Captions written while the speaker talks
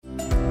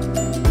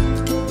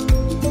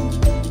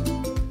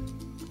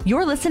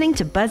You're listening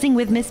to Buzzing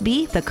with Miss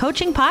B, the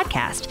coaching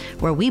podcast,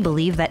 where we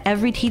believe that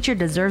every teacher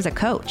deserves a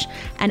coach,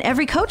 and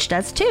every coach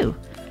does too.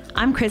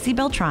 I'm Chrissy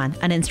Beltran,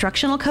 an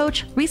instructional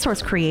coach,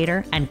 resource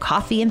creator, and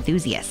coffee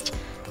enthusiast.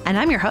 And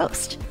I'm your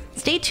host.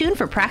 Stay tuned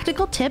for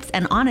practical tips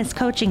and honest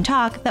coaching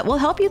talk that will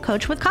help you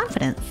coach with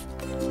confidence.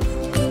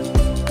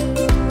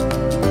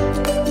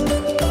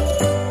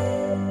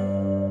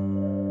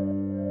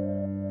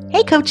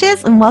 Hey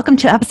coaches, and welcome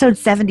to episode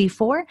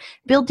 74,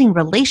 Building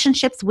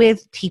Relationships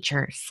with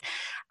Teachers.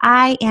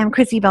 I am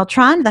Chrissy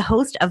Beltran, the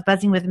host of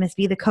Buzzing with Miss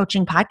B, the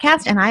coaching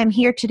podcast, and I am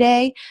here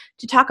today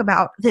to talk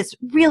about this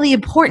really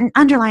important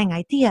underlying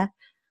idea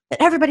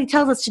that everybody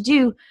tells us to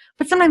do,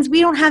 but sometimes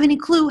we don't have any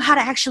clue how to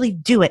actually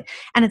do it.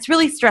 And it's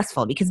really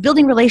stressful because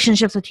building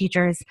relationships with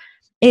teachers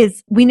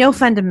is, we know,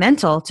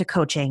 fundamental to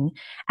coaching,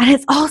 and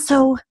it's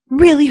also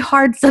really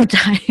hard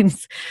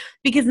sometimes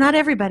because not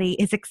everybody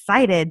is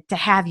excited to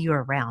have you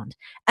around.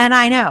 And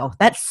I know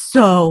that's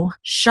so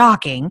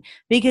shocking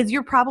because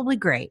you're probably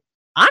great.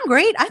 I'm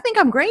great. I think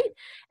I'm great.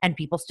 And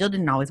people still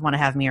didn't always want to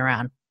have me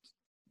around.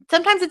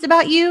 Sometimes it's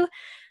about you.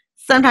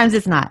 Sometimes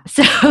it's not.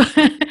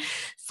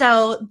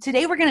 So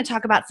today we're going to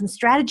talk about some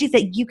strategies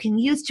that you can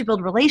use to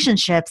build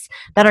relationships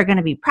that are going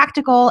to be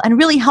practical and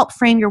really help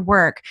frame your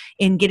work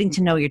in getting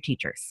to know your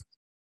teachers.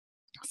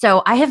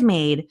 So I have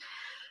made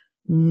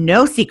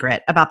no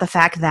secret about the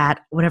fact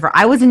that whenever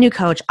I was a new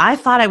coach, I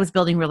thought I was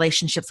building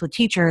relationships with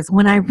teachers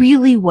when I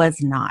really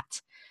was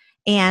not.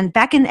 And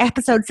back in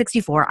episode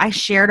 64, I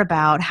shared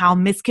about how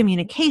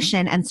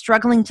miscommunication and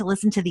struggling to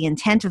listen to the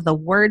intent of the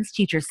words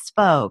teachers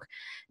spoke,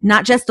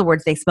 not just the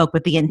words they spoke,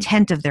 but the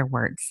intent of their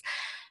words,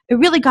 it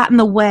really got in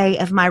the way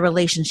of my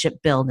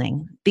relationship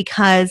building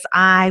because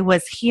I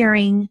was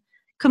hearing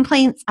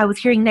complaints, I was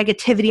hearing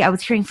negativity, I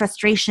was hearing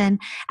frustration,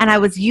 and I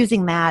was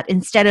using that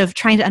instead of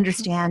trying to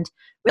understand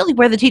really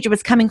where the teacher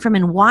was coming from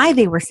and why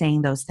they were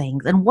saying those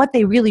things and what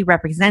they really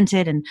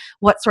represented and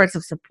what sorts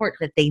of support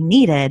that they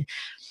needed.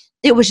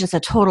 It was just a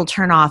total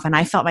turnoff, and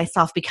I felt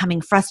myself becoming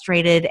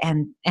frustrated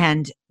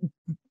and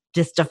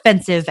just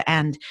defensive,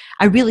 and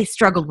I really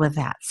struggled with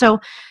that. So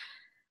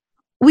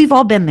we've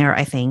all been there,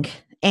 I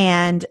think,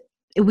 and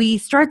we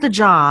start the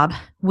job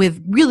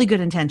with really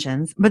good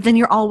intentions, but then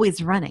you're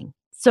always running.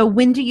 So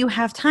when do you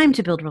have time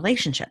to build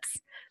relationships?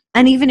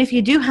 And even if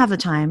you do have the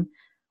time,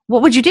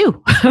 what would you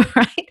do,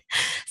 right?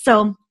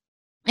 So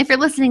if you're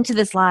listening to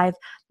this live,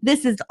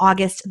 this is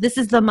August. This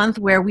is the month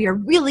where we are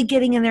really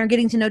getting in there,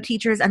 getting to know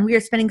teachers, and we are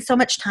spending so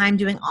much time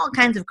doing all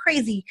kinds of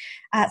crazy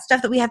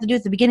stuff that we have to do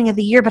at the beginning of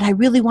the year. But I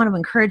really want to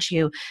encourage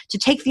you to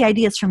take the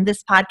ideas from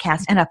this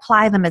podcast and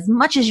apply them as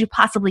much as you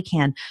possibly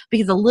can,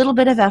 because a little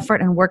bit of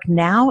effort and work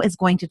now is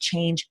going to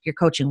change your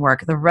coaching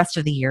work the rest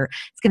of the year.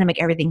 It's going to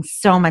make everything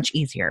so much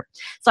easier.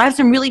 So I have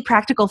some really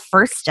practical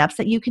first steps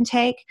that you can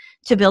take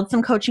to build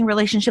some coaching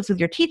relationships with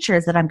your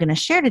teachers that I'm going to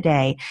share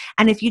today.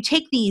 And if you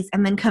take these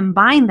and then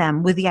combine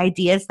them with the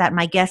ideas that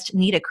my guest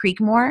Nita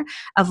Creekmore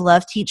of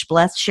Love, Teach,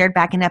 Bless shared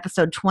back in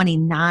episode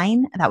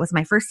 29. That was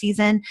my first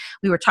season.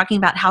 We were talking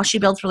about how she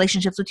builds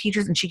relationships with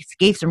teachers, and she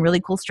gave some really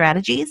cool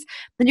strategies.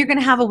 Then you're going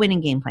to have a winning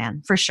game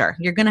plan for sure.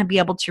 You're going to be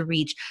able to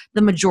reach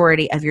the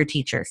majority of your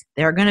teachers.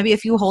 There are going to be a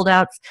few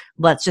holdouts.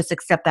 Let's just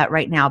accept that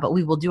right now, but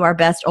we will do our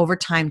best over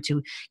time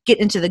to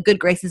get into the good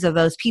graces of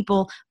those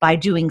people by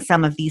doing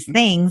some of these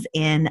things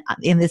in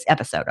this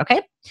episode.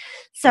 Okay.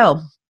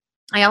 So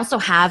I also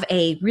have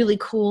a really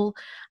cool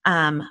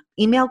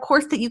email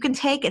course that you can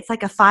take. It's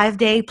like a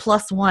 5-day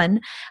 +1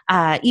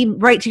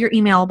 right to your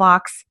email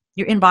box,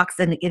 your inbox,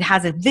 and it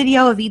has a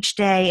video of each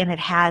day, and it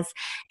has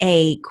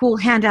a cool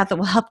handout that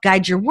will help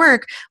guide your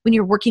work when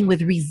you're working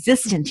with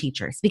resistant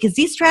teachers, because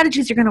these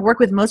strategies are going to work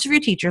with most of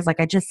your teachers, like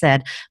I just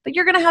said, but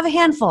you're going to have a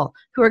handful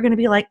who are going to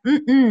be like,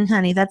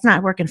 honey, that's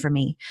not working for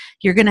me.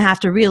 You're going to have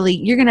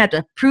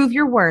to prove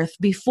your worth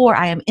before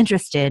I am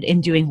interested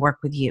in doing work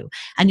with you.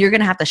 And you're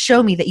going to have to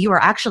show me that you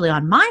are actually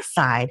on my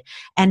side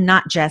and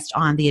not just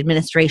on the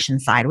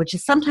administration side, which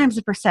is sometimes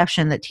the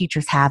perception that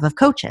teachers have of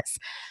coaches.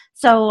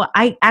 So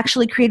I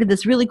actually created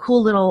this really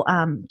cool little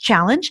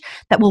challenge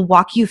that will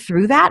walk you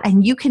through that.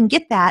 And you can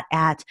get that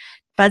at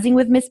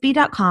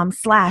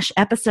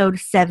buzzingwithmissb.com/episode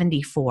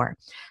 74.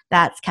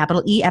 That's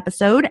capital E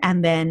episode,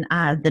 and then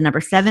the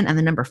number 7 and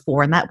the number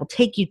 4. And that will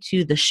take you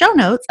to the show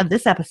notes of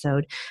this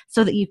episode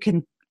so that you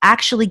can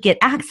actually get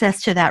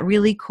access to that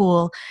really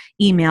cool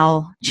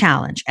email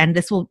challenge. And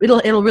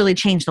it'll really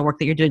change the work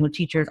that you're doing with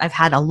teachers. I've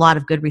had a lot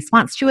of good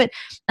response to it,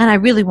 and I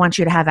really want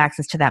you to have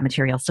access to that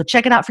material. So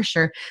check it out for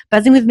sure.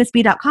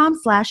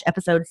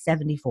 buzzingwithmissb.com/episode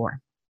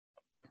 74.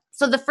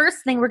 So the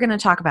first thing we're going to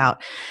talk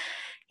about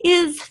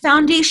is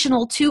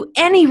foundational to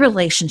any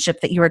relationship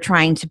that you are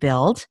trying to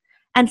build.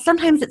 And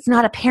sometimes it's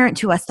not apparent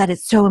to us that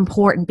it's so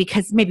important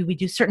because maybe we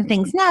do certain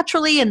things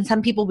naturally and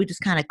some people we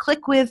just kind of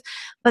click with,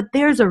 but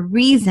there's a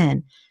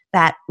reason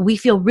that we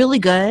feel really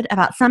good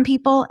about some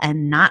people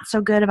and not so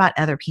good about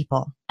other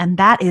people. And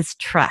that is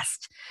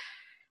trust.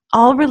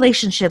 All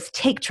relationships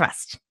take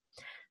trust.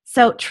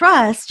 So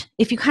trust,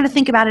 if you kind of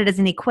think about it as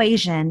an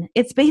equation,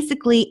 it's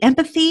basically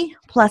empathy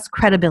plus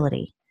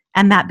credibility.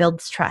 And that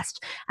builds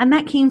trust. And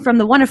that came from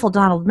the wonderful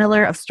Donald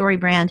Miller of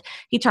StoryBrand.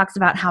 He talks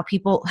about how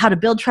to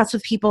build trust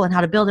with people and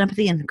how to build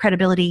empathy and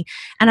credibility.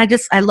 And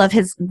I love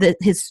his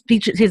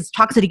speech, his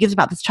talks that he gives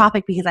about this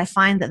topic, because I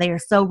find that they are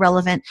so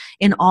relevant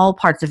in all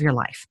parts of your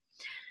life.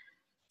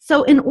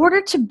 So in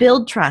order to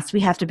build trust, we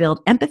have to build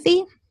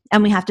empathy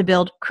and we have to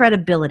build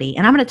credibility.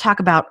 And I'm going to talk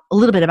about a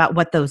little bit about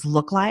what those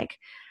look like.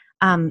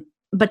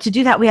 But to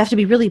do that, we have to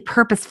be really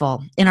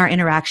purposeful in our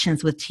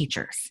interactions with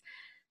teachers.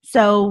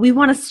 So we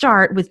want to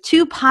start with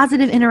 2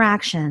 positive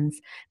interactions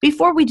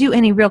before we do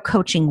any real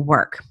coaching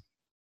work.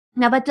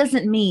 Now, that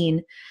doesn't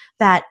mean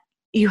that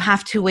you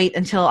have to wait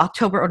until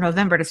October or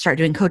November to start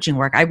doing coaching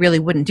work. I really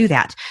wouldn't do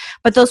that.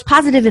 But those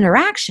positive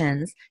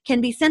interactions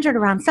can be centered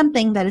around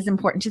something that is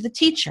important to the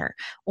teacher,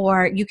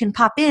 or you can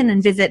pop in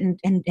and visit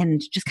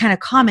and just kind of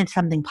comment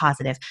something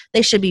positive.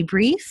 They should be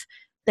brief,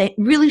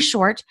 really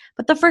short,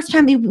 but the first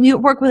time you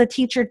work with a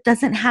teacher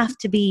doesn't have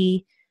to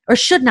be, or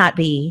should not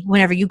be,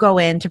 whenever you go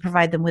in to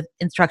provide them with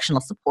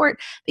instructional support,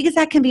 because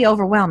that can be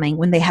overwhelming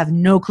when they have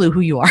no clue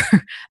who you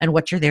are and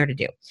what you're there to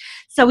do.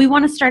 So we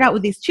want to start out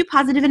with these 2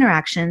 positive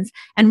interactions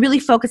and really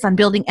focus on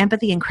building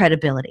empathy and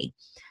credibility.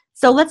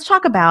 So let's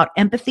talk about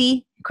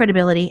empathy,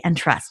 credibility, and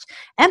trust.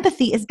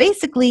 Empathy is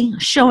basically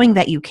showing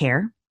that you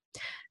care.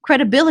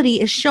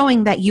 Credibility is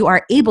showing that you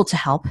are able to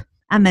help.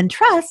 And then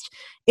trust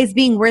is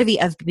being worthy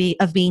of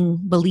being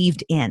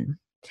believed in.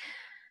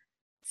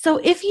 So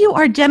if you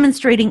are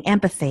demonstrating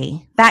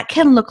empathy, that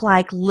can look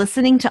like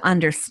listening to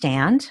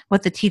understand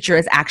what the teacher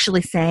is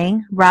actually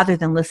saying rather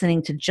than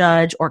listening to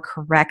judge or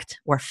correct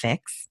or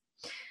fix.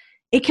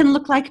 It can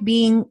look like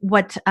being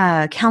what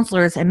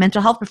counselors and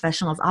mental health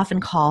professionals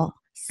often call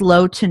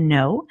slow to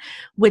know,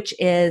 which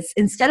is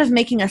instead of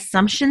making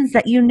assumptions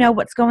that you know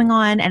what's going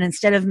on and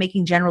instead of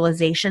making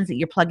generalizations that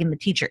you're plugging the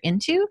teacher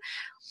into,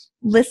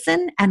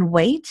 listen and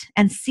wait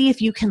and see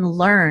if you can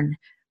learn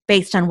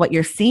based on what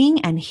you're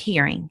seeing and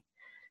hearing.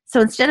 So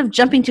instead of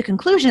jumping to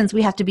conclusions,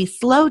 we have to be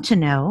slow to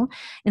know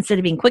instead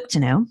of being quick to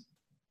know.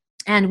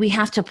 And we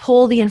have to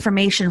pull the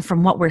information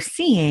from what we're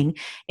seeing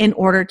in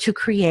order to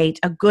create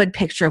a good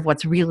picture of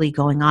what's really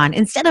going on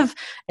instead of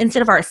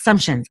our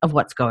assumptions of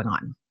what's going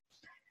on.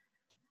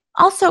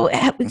 Also,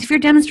 if you're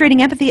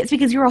demonstrating empathy, it's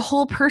because you're a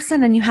whole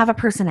person and you have a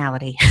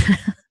personality.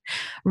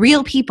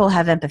 Real people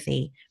have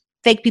empathy.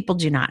 Fake people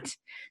do not.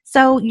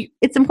 So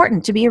it's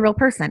important to be a real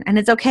person, and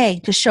it's okay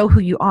to show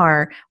who you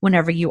are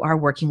whenever you are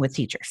working with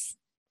teachers.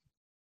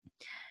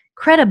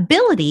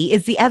 Credibility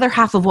is the other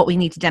half of what we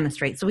need to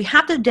demonstrate. So we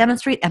have to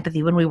demonstrate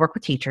empathy when we work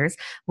with teachers.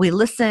 We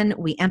listen,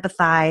 we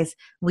empathize,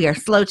 we are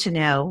slow to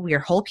know, we are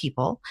whole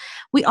people.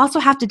 We also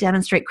have to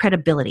demonstrate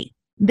credibility.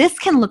 This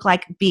can look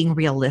like being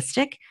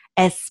realistic,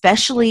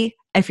 especially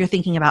if you're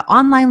thinking about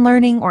online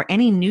learning or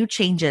any new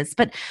changes,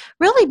 but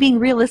really being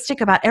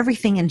realistic about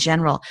everything in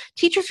general.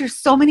 Teachers are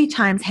so many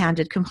times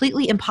handed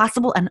completely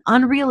impossible and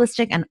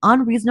unrealistic and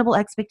unreasonable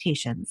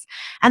expectations.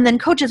 And then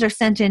coaches are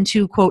sent in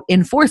to, quote,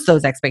 enforce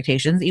those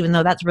expectations, even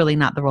though that's really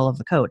not the role of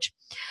the coach.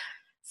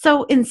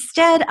 So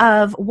instead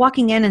of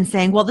walking in and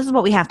saying, well, this is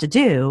what we have to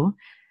do,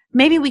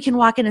 maybe we can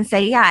walk in and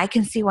say, yeah, I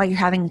can see why you're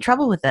having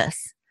trouble with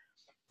this.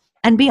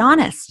 And be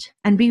honest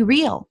and be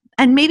real.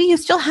 And maybe you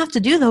still have to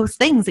do those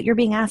things that you're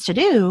being asked to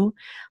do,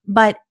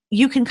 but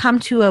you can come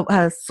to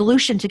a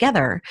solution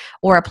together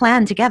or a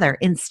plan together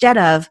instead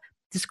of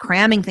just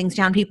cramming things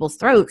down people's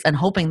throats and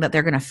hoping that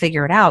they're going to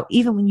figure it out,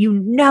 even when you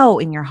know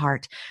in your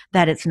heart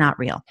that it's not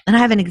real. And I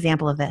have an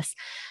example of this.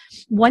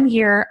 One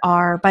year,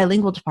 our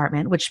bilingual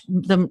department, which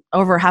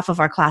over half of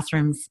our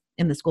classrooms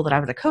in the school that I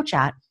was a coach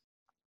at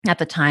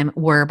the time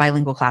were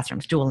bilingual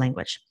classrooms, dual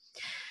language.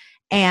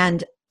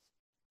 And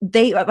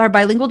our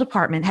bilingual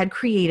department had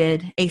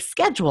created a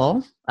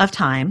schedule of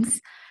times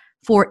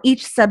for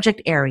each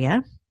subject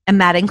area,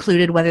 and that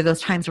included whether those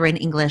times were in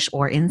English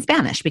or in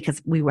Spanish,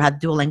 because we had a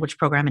dual language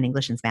program in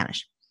English and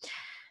Spanish.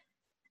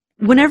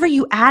 Whenever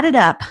you added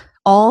up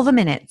all the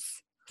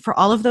minutes for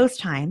all of those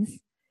times,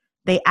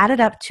 they added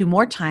up to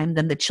more time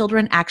than the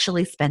children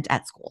actually spent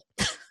at school.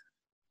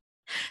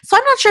 So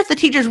I'm not sure if the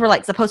teachers were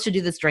supposed to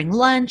do this during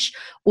lunch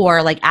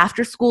or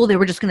after school, they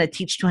were just going to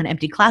teach to an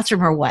empty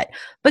classroom or what.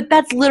 But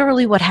that's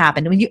literally what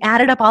happened. When you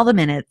added up all the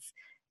minutes,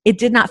 it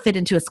did not fit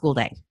into a school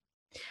day.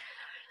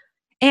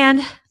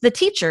 And the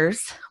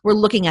teachers were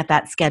looking at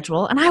that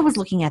schedule, and I was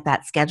looking at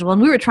that schedule,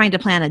 and we were trying to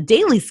plan a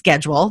daily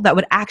schedule that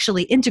would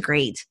actually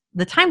integrate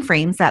the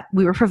timeframes that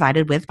we were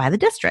provided with by the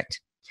district.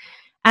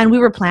 And we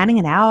were planning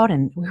it out,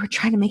 and we were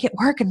trying to make it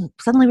work, and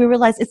suddenly we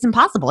realized it's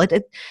impossible.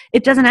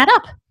 It doesn't add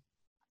up.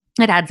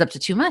 It adds up to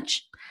too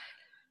much.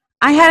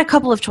 I had a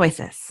couple of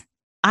choices.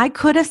 I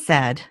could have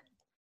said,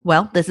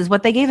 well, this is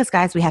what they gave us,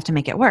 guys. We have to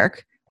make it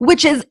work,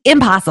 which is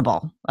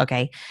impossible.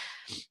 Okay.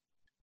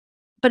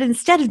 But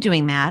instead of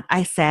doing that,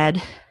 I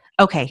said,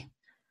 okay,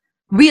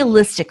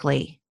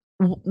 realistically,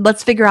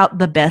 let's figure out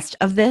the best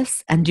of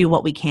this and do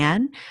what we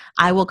can.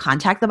 I will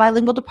contact the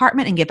bilingual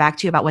department and get back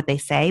to you about what they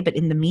say. But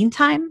in the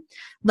meantime,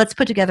 let's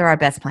put together our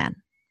best plan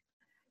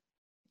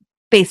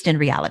based in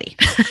reality.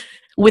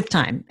 with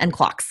time and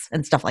clocks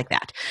and stuff like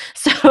that.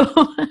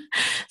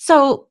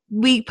 So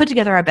we put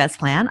together our best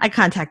plan. I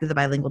contacted the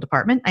bilingual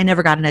department. I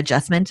never got an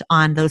adjustment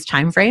on those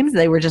timeframes.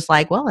 They were just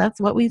like, well,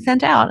 that's what we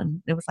sent out.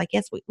 And it was like,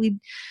 yes, we know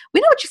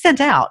what you sent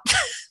out.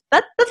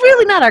 That's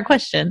really not our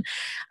question.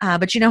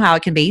 But you know how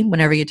it can be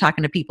whenever you're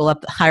talking to people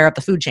higher up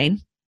the food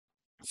chain.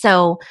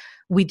 So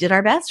we did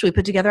our best. We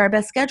put together our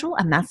best schedule,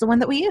 and that's the one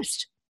that we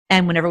used.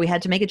 And whenever we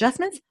had to make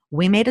adjustments,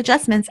 we made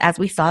adjustments as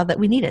we saw that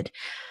we needed.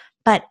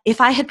 But if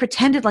I had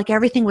pretended like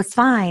everything was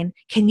fine,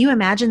 can you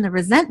imagine the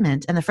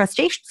resentment and the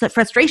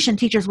frustration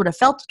teachers would have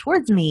felt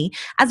towards me,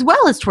 as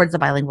well as towards the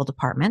bilingual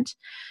department?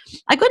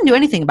 I couldn't do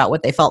anything about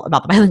what they felt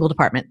about the bilingual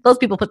department. Those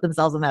people put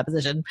themselves in that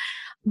position.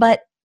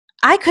 But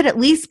I could at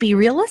least be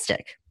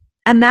realistic.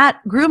 And that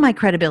grew my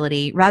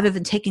credibility rather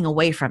than taking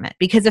away from it.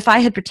 Because if I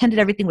had pretended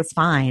everything was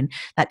fine,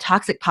 that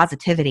toxic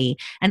positivity,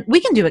 and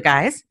we can do it,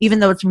 guys, even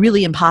though it's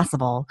really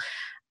impossible.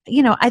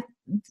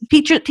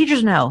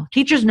 Teachers know.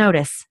 Teachers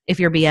notice if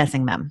you're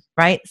BSing them,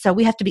 right? So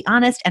we have to be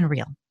honest and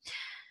real.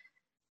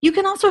 You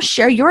can also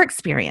share your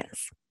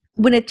experience.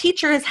 When a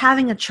teacher is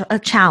having a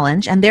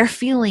challenge and they're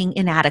feeling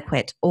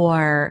inadequate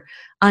or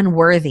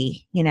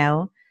unworthy,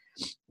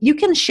 you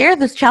can share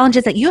those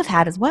challenges that you have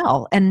had as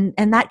well. And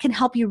that can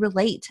help you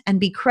relate and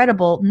be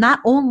credible, not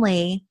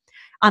only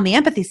on the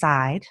empathy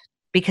side,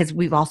 because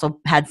we've also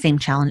had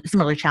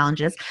similar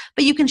challenges,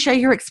 but you can share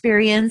your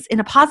experience in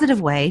a positive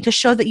way to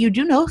show that you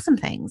do know some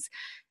things.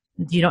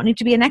 You don't need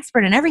to be an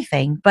expert in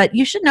everything, but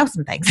you should know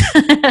some things.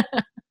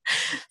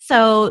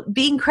 So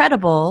being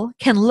credible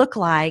can look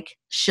like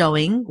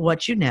showing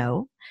what you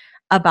know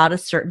about a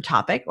certain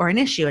topic or an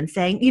issue and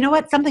saying, you know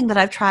what, something that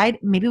I've tried,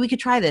 maybe we could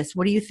try this.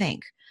 What do you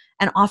think?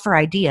 And offer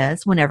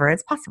ideas whenever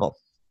it's possible.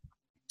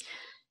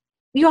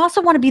 You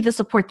also want to be the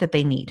support that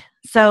they need.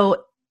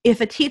 So if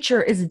a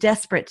teacher is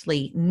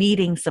desperately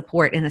needing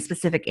support in a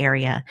specific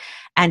area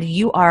and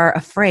you are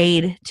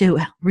afraid to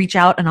reach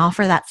out and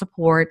offer that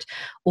support,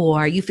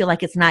 or you feel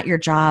like it's not your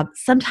job,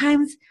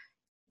 sometimes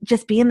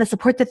just being the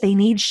support that they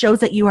need shows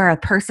that you are a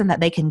person that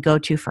they can go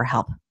to for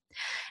help.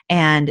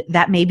 And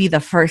that may be the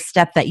first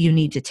step that you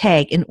need to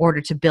take in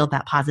order to build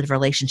that positive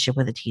relationship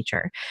with a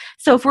teacher.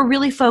 So if we're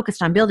really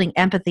focused on building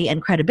empathy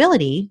and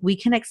credibility, we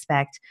can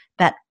expect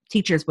that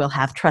teachers will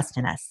have trust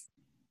in us.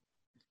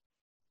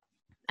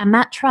 And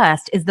that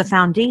trust is the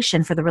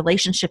foundation for the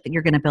relationship that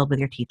you're going to build with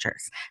your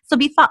teachers. So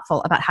be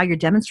thoughtful about how you're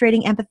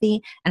demonstrating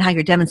empathy and how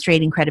you're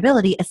demonstrating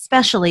credibility,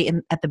 especially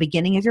at the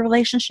beginning of your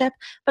relationship,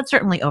 but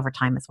certainly over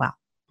time as well.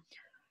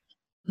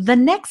 The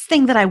next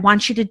thing that I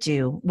want you to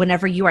do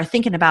whenever you are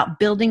thinking about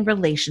building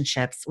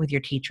relationships with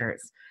your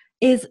teachers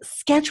is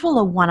schedule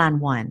a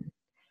one-on-one.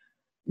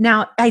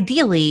 Now,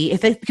 ideally,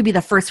 if it could be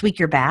the first week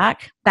you're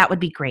back, that would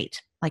be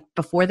great. Like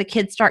before the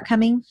kids start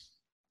coming,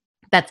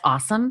 that's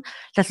awesome.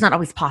 That's not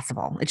always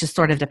possible. It just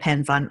sort of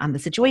depends on the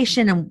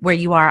situation and where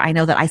you are. I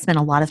know that I spent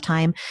a lot of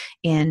time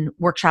in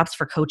workshops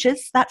for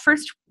coaches that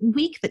first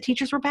week that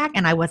teachers were back,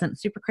 and I wasn't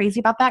super crazy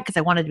about that because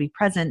I wanted to be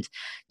present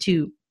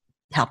to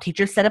help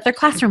teachers set up their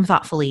classroom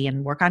thoughtfully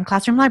and work on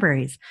classroom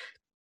libraries.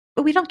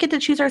 But we don't get to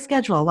choose our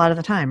schedule a lot of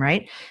the time,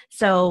 right?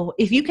 So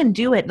if you can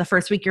do it the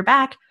first week you're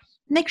back,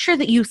 make sure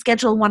that you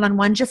schedule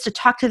one-on-one just to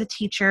talk to the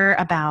teacher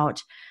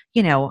about,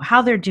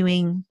 how they're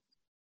doing.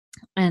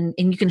 And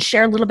you can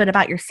share a little bit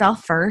about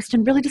yourself first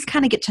and really just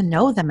kind of get to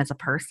know them as a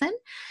person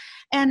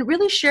and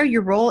really share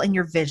your role and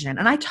your vision.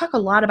 And I talk a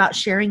lot about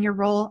sharing your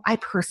role. I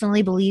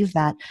personally believe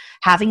that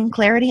having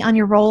clarity on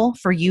your role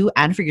for you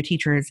and for your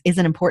teachers is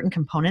an important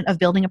component of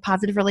building a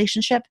positive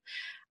relationship.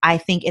 I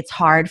think it's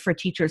hard for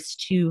teachers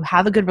to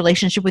have a good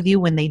relationship with you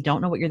when they don't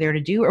know what you're there to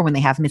do or when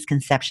they have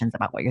misconceptions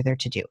about what you're there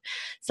to do.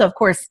 So of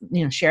course,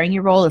 sharing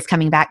your role is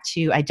coming back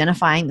to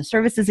identifying the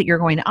services that you're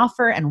going to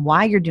offer and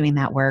why you're doing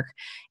that work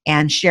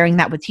and sharing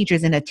that with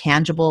teachers in a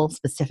tangible,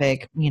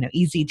 specific,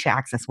 easy to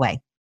access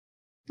way.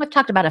 I've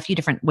talked about a few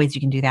different ways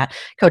you can do that.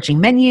 Coaching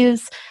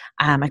menus,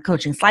 a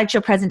coaching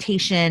slideshow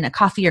presentation, a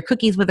coffee or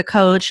cookies with a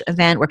coach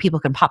event where people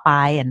can pop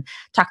by and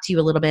talk to you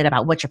a little bit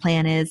about what your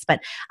plan is.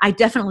 But I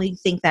definitely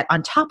think that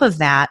on top of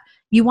that,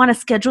 you want to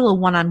schedule a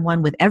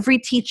one-on-one with every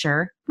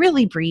teacher,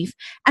 really brief,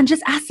 and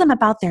just ask them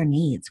about their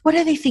needs. What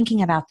are they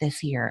thinking about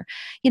this year?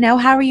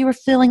 How are you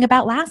feeling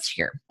about last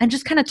year? And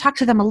just kind of talk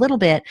to them a little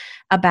bit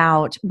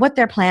about what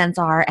their plans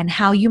are and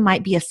how you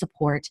might be a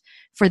support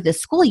for this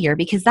school year,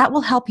 because that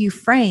will help you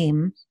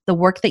frame the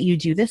work that you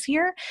do this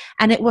year.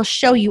 And it will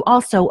show you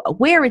also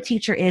where a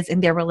teacher is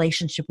in their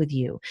relationship with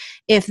you.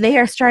 If they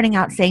are starting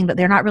out saying that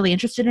they're not really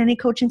interested in any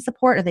coaching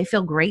support or they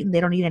feel great and they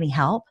don't need any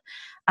help,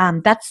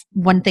 that's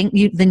one thing,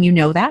 then you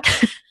know that,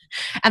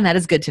 and that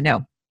is good to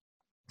know.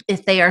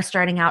 If they are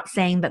starting out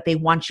saying that they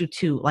want you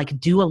to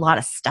do a lot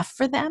of stuff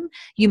for them,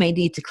 you may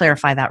need to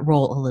clarify that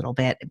role a little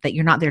bit, that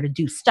you're not there to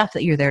do stuff,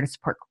 that you're there to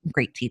support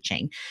great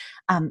teaching.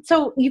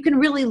 So you can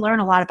really learn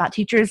a lot about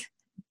teachers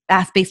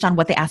based on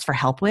what they ask for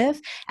help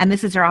with. And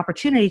this is their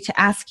opportunity to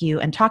ask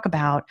you and talk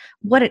about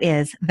what it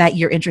is that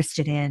you're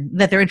interested in,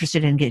 that they're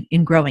interested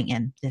in growing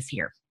in this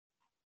year.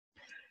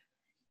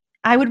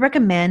 I would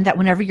recommend that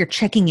whenever you're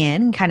checking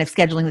in, kind of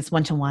scheduling this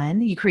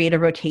one-to-one, you create a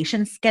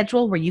rotation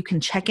schedule where you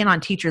can check in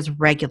on teachers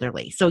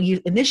regularly. So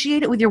you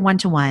initiate it with your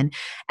one-to-one,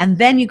 and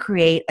then you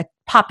create a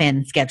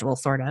pop-in schedule,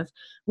 sort of,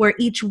 where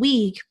each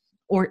week,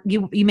 or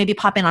you maybe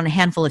pop in on a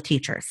handful of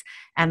teachers.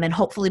 And then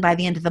hopefully by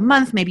the end of the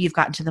month, maybe you've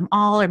gotten to them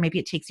all, or maybe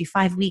it takes you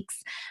 5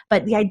 weeks.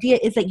 But the idea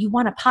is that you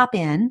want to pop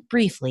in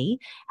briefly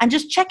and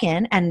just check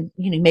in, and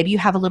maybe you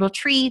have a little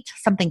treat,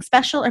 something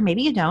special, or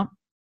maybe you don't.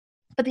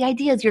 But the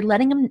idea is you're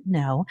letting them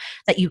know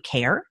that you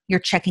care, you're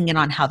checking in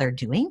on how they're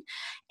doing,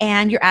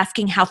 and you're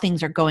asking how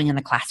things are going in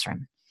the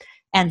classroom.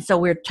 And so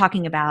we're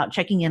talking about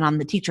checking in on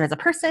the teacher as a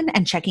person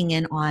and checking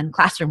in on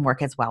classroom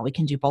work as well. We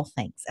can do both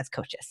things as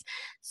coaches.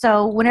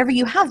 So whenever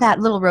you have that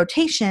little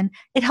rotation,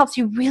 it helps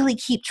you really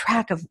keep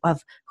track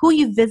of who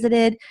you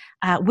visited,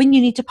 when you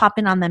need to pop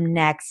in on them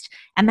next.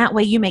 And that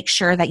way you make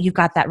sure that you've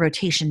got that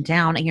rotation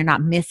down and you're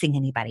not missing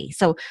anybody.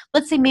 So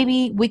let's say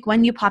maybe week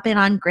 1, you pop in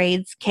on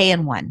grades K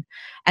and 1.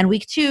 And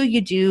week 2, you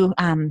do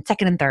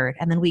 2nd and 3rd.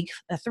 And then week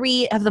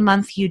 3 of the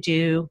month, you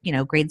do,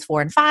 grades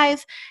 4 and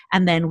 5.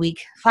 And then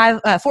week 4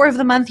 of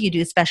the month, you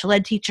do special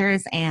ed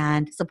teachers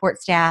and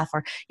support staff,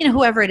 or,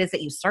 whoever it is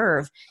that you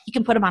serve. You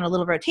can put them on a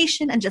little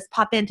rotation and just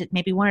pop into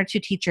maybe 1 or 2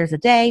 teachers a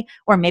day,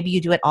 or maybe you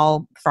do it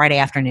all Friday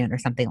afternoon or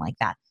something like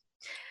that.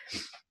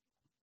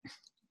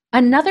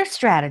 Another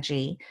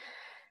strategy,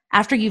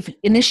 after you've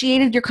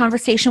initiated your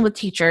conversation with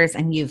teachers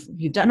and you've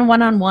done a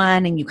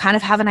one-on-one and you kind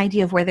of have an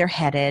idea of where they're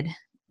headed,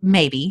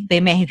 maybe,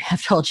 they may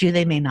have told you,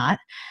 they may not,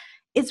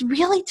 is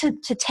really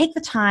to take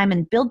the time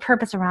and build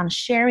purpose around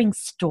sharing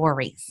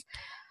stories.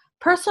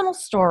 Personal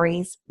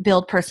stories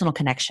build personal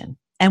connection.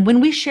 And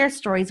when we share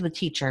stories with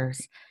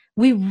teachers,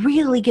 we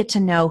really get to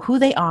know who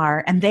they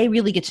are, and they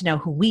really get to know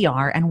who we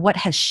are and what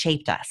has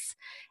shaped us.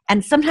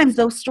 And sometimes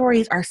those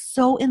stories are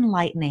so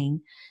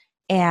enlightening,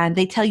 and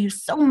they tell you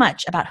so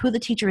much about who the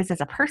teacher is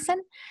as a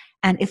person.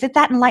 And if it's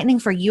that enlightening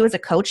for you as a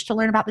coach to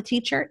learn about the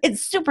teacher,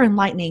 it's super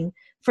enlightening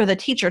for the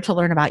teacher to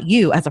learn about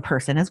you as a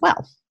person as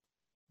well.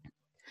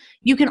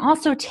 You can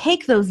also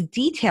take those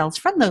details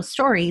from those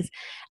stories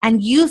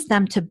and use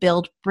them to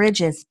build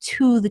bridges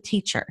to the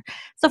teacher.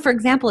 So for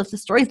example, if the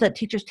stories that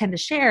teachers tend to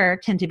share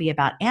tend to be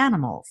about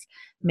animals,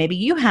 maybe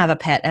you have a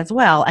pet as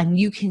well, and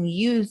you can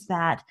use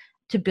that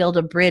to build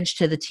a bridge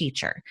to the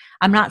teacher.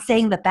 I'm not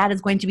saying that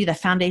is going to be the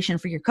foundation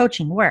for your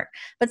coaching work,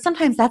 but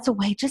sometimes that's a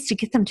way just to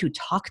get them to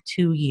talk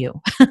to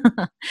you.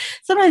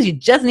 Sometimes you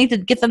just need to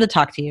get them to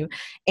talk to you.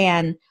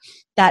 And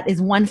that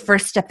is one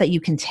first step that you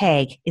can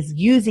take, is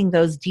using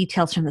those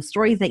details from the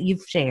stories that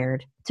you've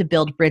shared to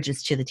build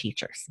bridges to the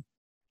teachers.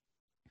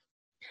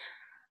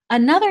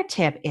 Another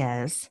tip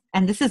is,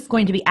 and this is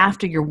going to be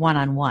after your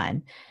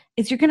one-on-one,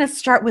 is you're going to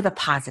start with a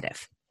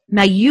positive.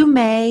 Now you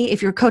may,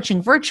 if you're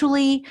coaching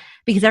virtually,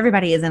 because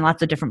everybody is in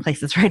lots of different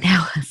places right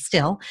now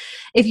still,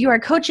 if you are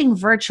coaching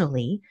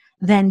virtually,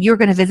 then you're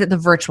going to visit the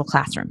virtual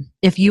classroom.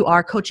 If you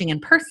are coaching in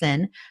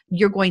person,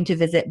 you're going to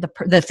visit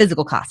the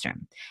physical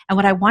classroom. And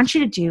what I want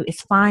you to do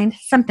is find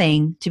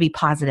something to be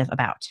positive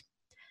about.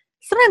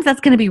 Sometimes that's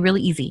going to be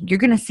really easy. You're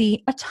going to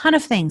see a ton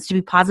of things to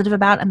be positive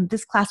about in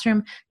this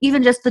classroom,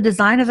 even just the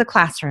design of the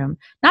classroom,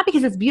 not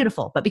because it's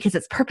beautiful, but because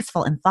it's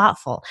purposeful and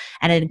thoughtful,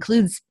 and it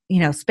includes,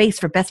 space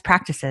for best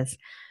practices.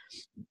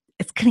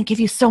 It's going to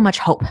give you so much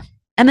hope.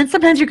 And then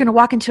sometimes you're going to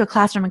walk into a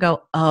classroom and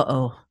go,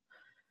 uh-oh,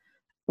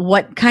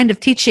 what kind of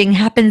teaching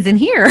happens in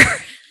here?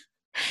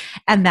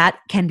 And that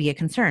can be a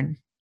concern.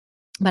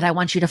 But I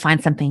want you to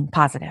find something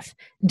positive.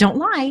 Don't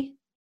lie.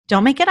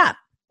 Don't make it up.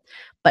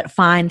 But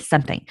find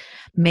something.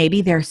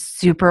 Maybe they're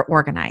super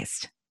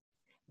organized.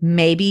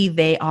 Maybe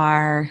they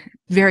are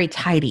very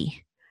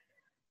tidy.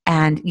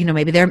 And,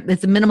 maybe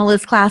it's a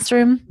minimalist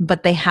classroom,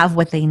 but they have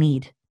what they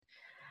need.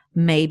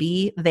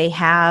 Maybe they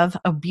have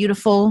a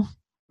beautiful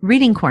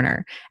reading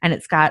corner and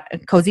it's got a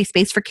cozy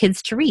space for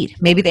kids to read.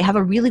 Maybe they have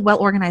a really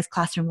well-organized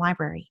classroom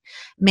library.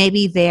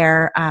 Maybe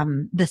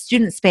the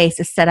student space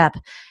is set up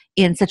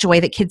in such a way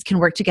that kids can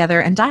work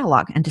together and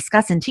dialogue and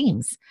discuss in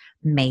teams.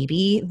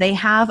 Maybe they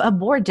have a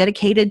board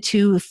dedicated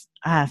to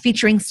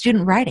featuring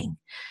student writing.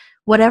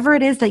 Whatever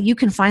it is that you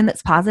can find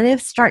that's positive,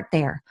 start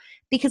there,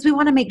 because we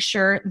want to make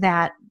sure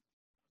that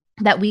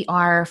we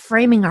are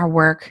framing our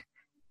work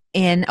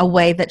in a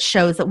way that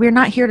shows that we're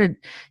not here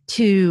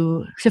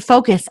to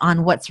focus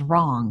on what's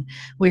wrong.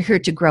 We're here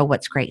to grow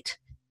what's great.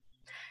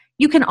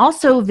 You can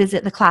also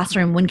visit the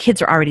classroom when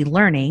kids are already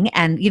learning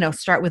and,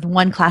 start with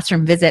one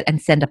classroom visit and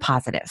send a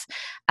positive.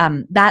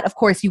 That, of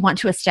course, you want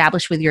to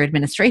establish with your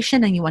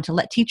administration, and you want to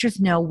let teachers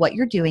know what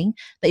you're doing,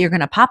 that you're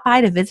going to pop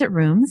by to visit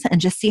rooms and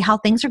just see how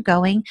things are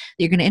going, that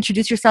you're going to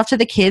introduce yourself to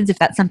the kids if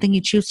that's something you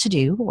choose to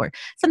do, or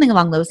something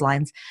along those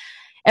lines.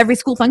 Every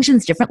school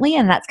functions differently,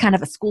 and that's kind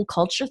of a school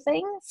culture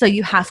thing. So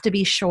you have to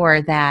be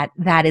sure that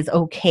is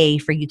okay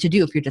for you to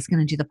do if you're just going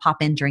to do the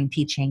pop-in during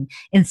teaching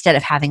instead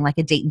of having like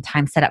a date and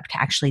time set up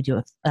to actually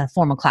do a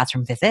formal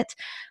classroom visit.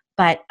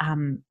 But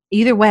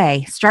Either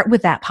way, start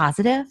with that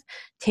positive.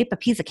 Tape a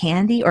piece of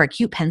candy or a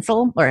cute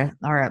pencil or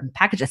a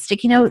package of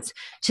sticky notes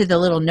to the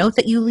little note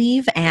that you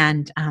leave.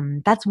 And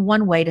that's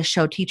one way to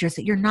show teachers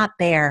that you're not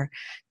there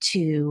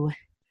to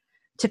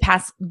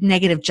pass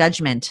negative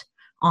judgment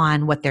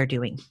on what they're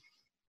doing.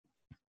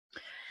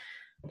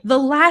 The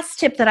last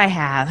tip that I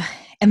have,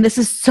 and this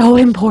is so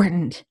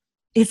important,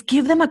 is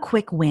give them a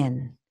quick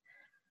win.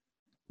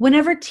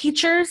 Whenever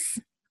teachers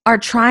are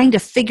trying to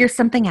figure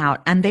something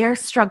out and they're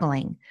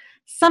struggling,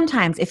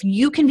 sometimes if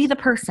you can be the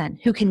person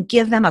who can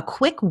give them a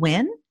quick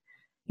win,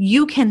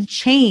 you can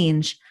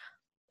change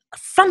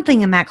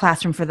something in that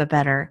classroom for the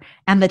better.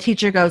 And the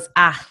teacher goes,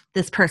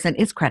 this person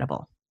is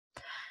credible.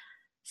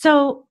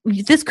 So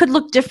this could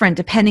look different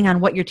depending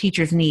on what your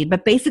teachers need,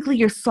 but basically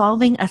you're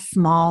solving a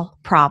small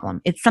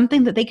problem. It's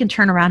something that they can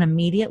turn around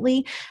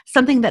immediately,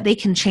 something that they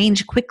can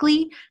change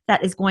quickly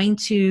that is going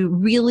to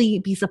really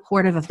be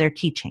supportive of their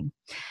teaching.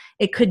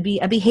 It could be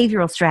a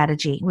behavioral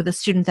strategy with a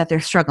student that they're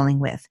struggling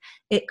with.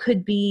 It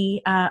could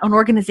be an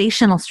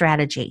organizational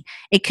strategy.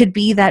 It could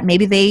be that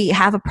maybe they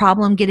have a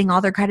problem getting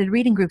all their credit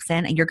reading groups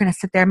in, and you're going to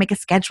sit there and make a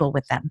schedule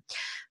with them.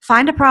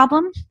 Find a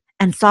problem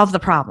and solve the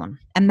problem.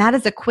 And that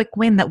is a quick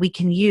win that we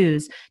can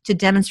use to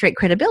demonstrate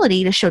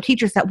credibility, to show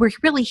teachers that we're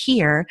really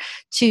here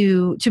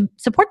to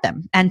support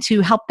them and to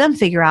help them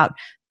figure out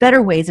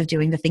better ways of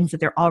doing the things that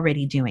they're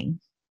already doing.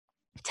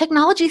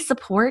 Technology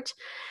support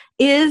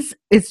is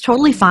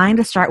totally fine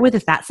to start with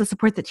if that's the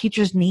support that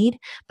teachers need,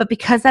 but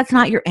because that's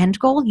not your end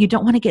goal, you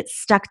don't want to get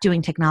stuck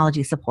doing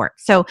technology support.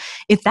 So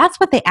if that's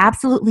what they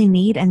absolutely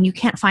need and you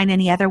can't find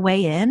any other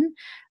way in,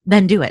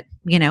 then do it.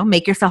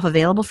 Make yourself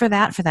available for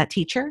that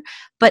teacher.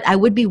 But I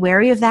would be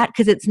wary of that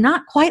because it's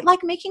not quite like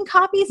making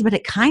copies, but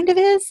it kind of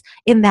is,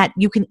 in that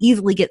you can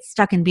easily get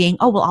stuck in being,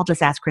 I'll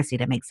just ask Chrissy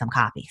to make some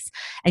copies.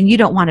 And you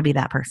don't want to be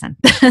that person.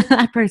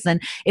 That person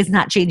is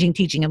not changing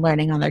teaching and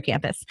learning on their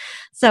campus.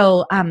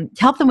 So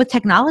help them with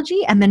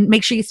technology, and then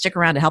make sure you stick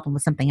around to help them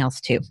with something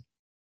else too.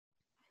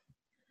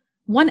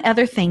 One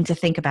other thing to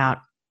think about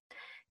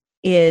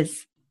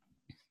is,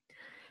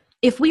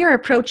 if we are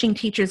approaching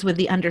teachers with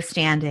the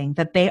understanding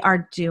that they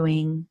are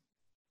doing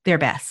their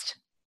best,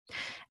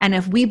 and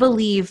if we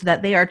believe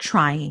that they are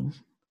trying,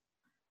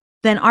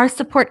 then our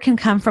support can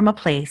come from a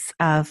place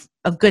of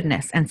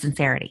goodness and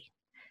sincerity.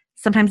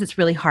 Sometimes it's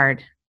really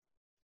hard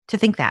to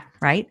think that,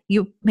 right?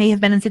 You may have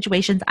been in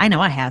situations, I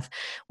know I have,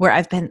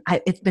 where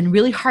it's been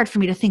really hard for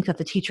me to think that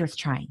the teacher is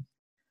trying,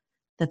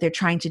 that they're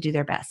trying to do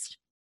their best.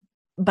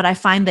 But I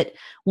find that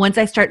once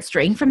I start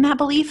straying from that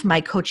belief, my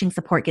coaching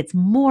support gets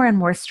more and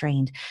more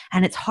strained,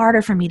 and it's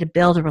harder for me to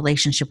build a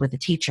relationship with a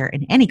teacher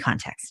in any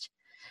context.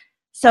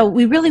 So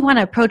we really want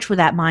to approach with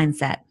that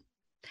mindset.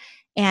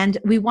 And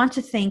we want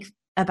to think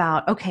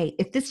about, okay,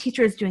 if this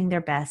teacher is doing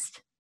their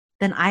best,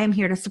 then I am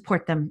here to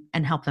support them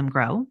and help them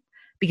grow,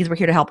 because we're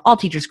here to help all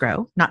teachers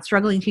grow, not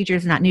struggling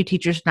teachers, not new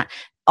teachers, not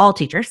all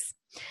teachers.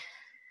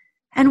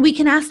 And we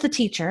can ask the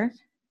teacher,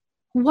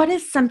 what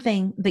is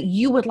something that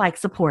you would like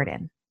support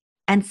in?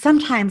 And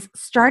sometimes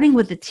starting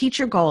with the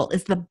teacher goal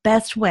is the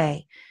best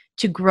way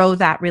to grow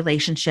that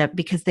relationship,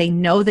 because they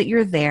know that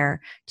you're there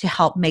to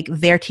help make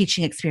their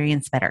teaching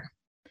experience better.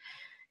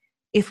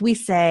 If we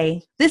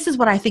say, this is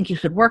what I think you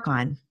should work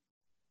on,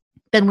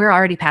 then we're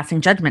already passing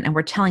judgment and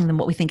we're telling them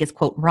what we think is,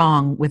 quote,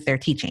 wrong with their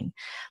teaching.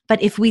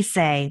 But if we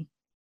say,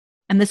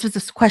 and this was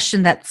a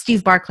question that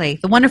Steve Barclay,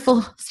 the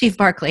wonderful Steve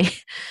Barclay,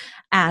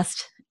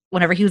 asked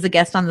whenever he was a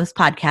guest on this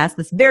podcast,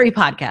 this very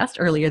podcast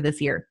earlier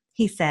this year,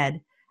 he said,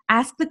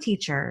 ask the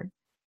teacher,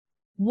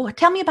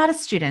 tell me about a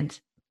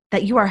student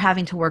that you are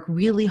having to work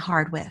really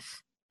hard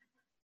with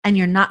and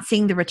you're not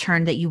seeing the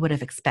return that you would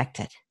have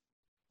expected.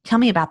 Tell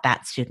me about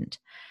that student.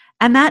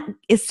 And that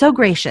is so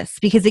gracious,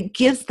 because it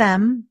gives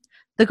them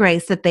the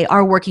grace that they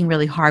are working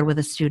really hard with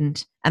a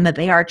student and that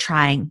they are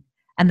trying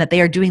and that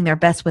they are doing their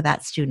best with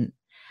that student.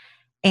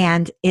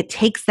 And it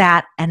takes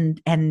that and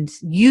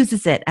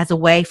uses it as a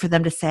way for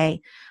them to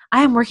say,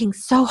 I am working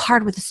so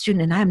hard with the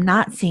student and I'm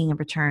not seeing a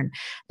return.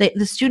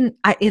 The student,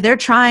 they're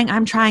trying,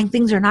 I'm trying,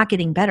 things are not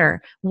getting better.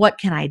 What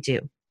can I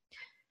do?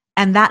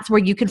 And that's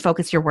where you can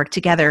focus your work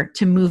together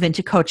to move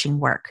into coaching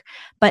work.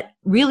 But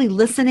really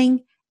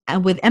listening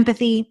with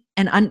empathy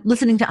and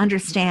listening to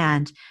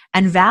understand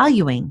and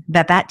valuing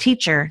that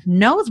teacher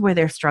knows where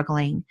they're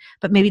struggling,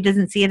 but maybe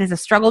doesn't see it as a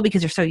struggle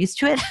because they're so used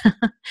to it.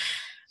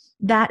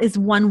 That is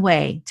one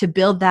way to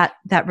build that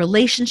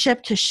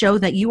relationship, to show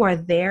that you are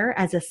there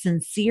as a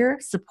sincere,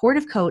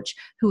 supportive coach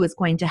who is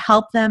going to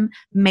help them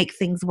make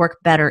things work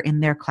better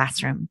in their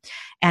classroom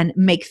and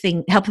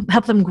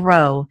help them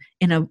grow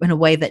in a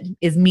way that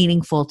is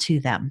meaningful to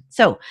them.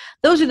 So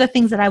those are the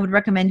things that I would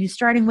recommend you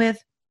starting with.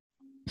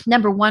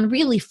 Number one,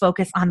 really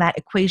focus on that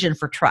equation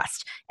for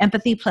trust.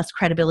 Empathy plus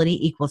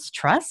credibility equals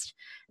trust.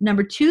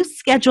 Number two,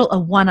 schedule a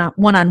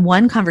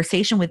one-on-one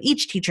conversation with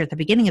each teacher at the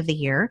beginning of the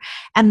year,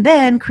 and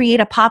then create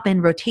a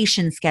pop-in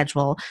rotation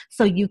schedule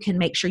so you can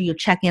make sure you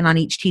check in on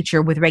each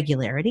teacher with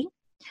regularity.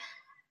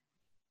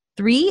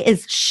 3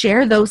 is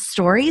share those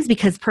stories,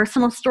 because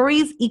personal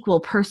stories equal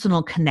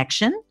personal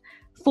connection.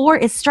 4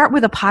 is start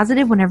with a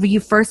positive whenever you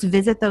first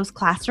visit those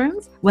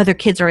classrooms, whether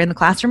kids are in the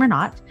classroom or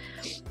not.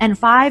 And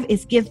 5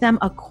 is give them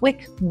a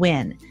quick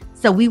win.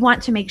 So we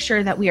want to make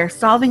sure that we are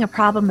solving a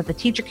problem that the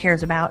teacher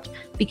cares about,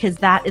 because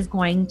that is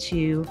going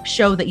to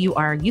show that you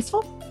are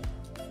useful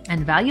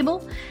and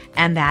valuable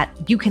and that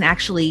you can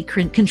actually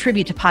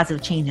contribute to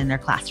positive change in their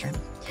classroom.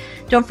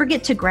 Don't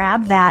forget to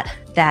grab that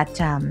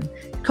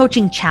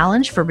coaching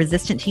challenge for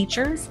resistant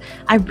teachers.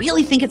 I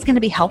really think it's going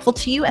to be helpful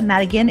to you. And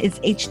that again is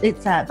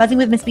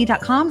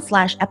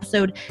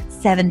buzzingwithmissb.com/episode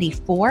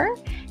 74.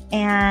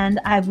 And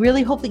I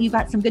really hope that you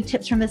got some good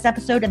tips from this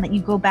episode and that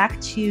you go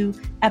back to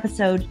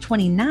episode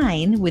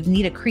 29 with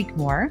Nita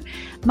Creekmore.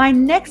 My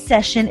next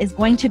session is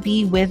going to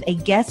be with a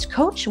guest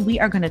coach. We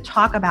are going to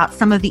talk about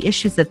some of the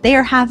issues that they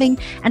are having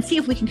and see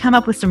if we can come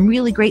up with some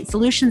really great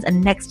solutions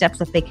and next steps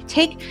that they can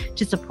take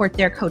to support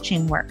their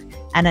coaching work.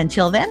 And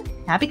until then,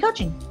 happy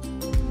coaching.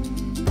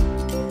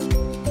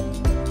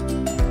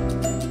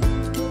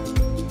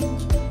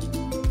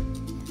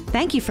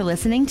 Thank you for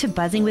listening to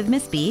Buzzing with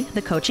Miss B,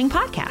 the coaching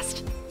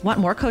podcast. Want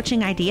more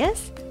coaching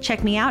ideas?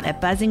 Check me out at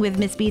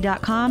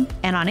buzzingwithmissb.com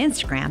and on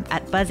Instagram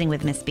at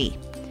buzzingwithmissb.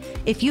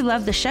 If you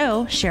love the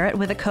show, share it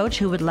with a coach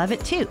who would love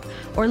it too,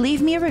 or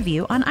leave me a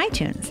review on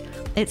iTunes.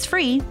 It's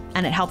free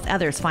and it helps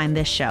others find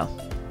this show.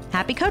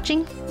 Happy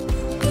coaching!